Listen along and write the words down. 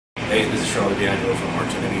Hey, this is Charlotte D'Angelo from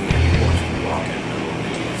Martin, and you're watching Rock and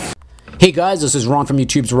Metal News. Hey guys, this is Ron from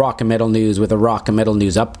YouTube's Rock and Metal News with a Rock and Metal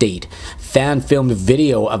News update. Fan-filmed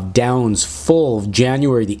video of Down's full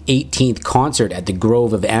January the 18th concert at the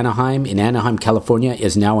Grove of Anaheim in Anaheim, California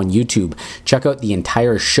is now on YouTube. Check out the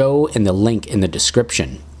entire show in the link in the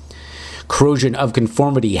description. Corrosion of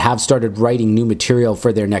Conformity have started writing new material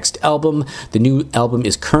for their next album. The new album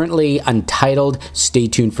is currently untitled. Stay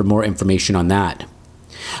tuned for more information on that.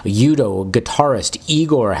 U.D.O guitarist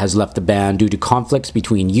Igor has left the band due to conflicts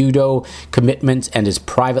between U.D.O, commitments, and his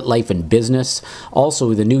private life and business.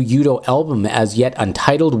 Also, the new U.D.O album, as yet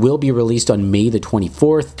untitled, will be released on May the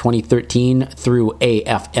 24th, 2013 through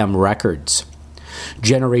AFM Records.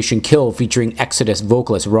 Generation Kill featuring Exodus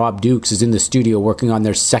vocalist Rob Dukes is in the studio working on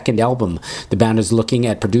their second album. The band is looking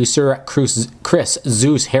at producer Chris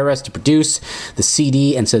Zeuss Harris to produce the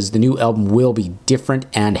CD and says the new album will be different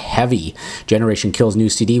and heavy. Generation Kill's new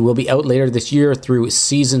CD will be out later this year through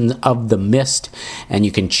Season of the Mist, and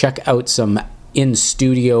you can check out some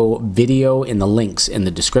in-studio video in the links in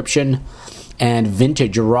the description. And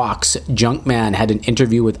Vintage Rock's Junkman had an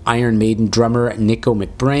interview with Iron Maiden drummer Nicko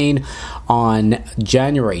McBrain on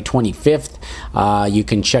January 25th. You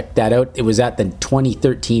can check that out. It was at the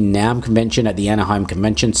 2013 NAMM convention at the Anaheim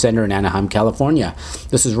Convention Center in Anaheim, California.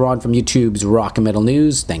 This is Ron from YouTube's Rock and Metal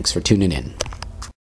News. Thanks for tuning in.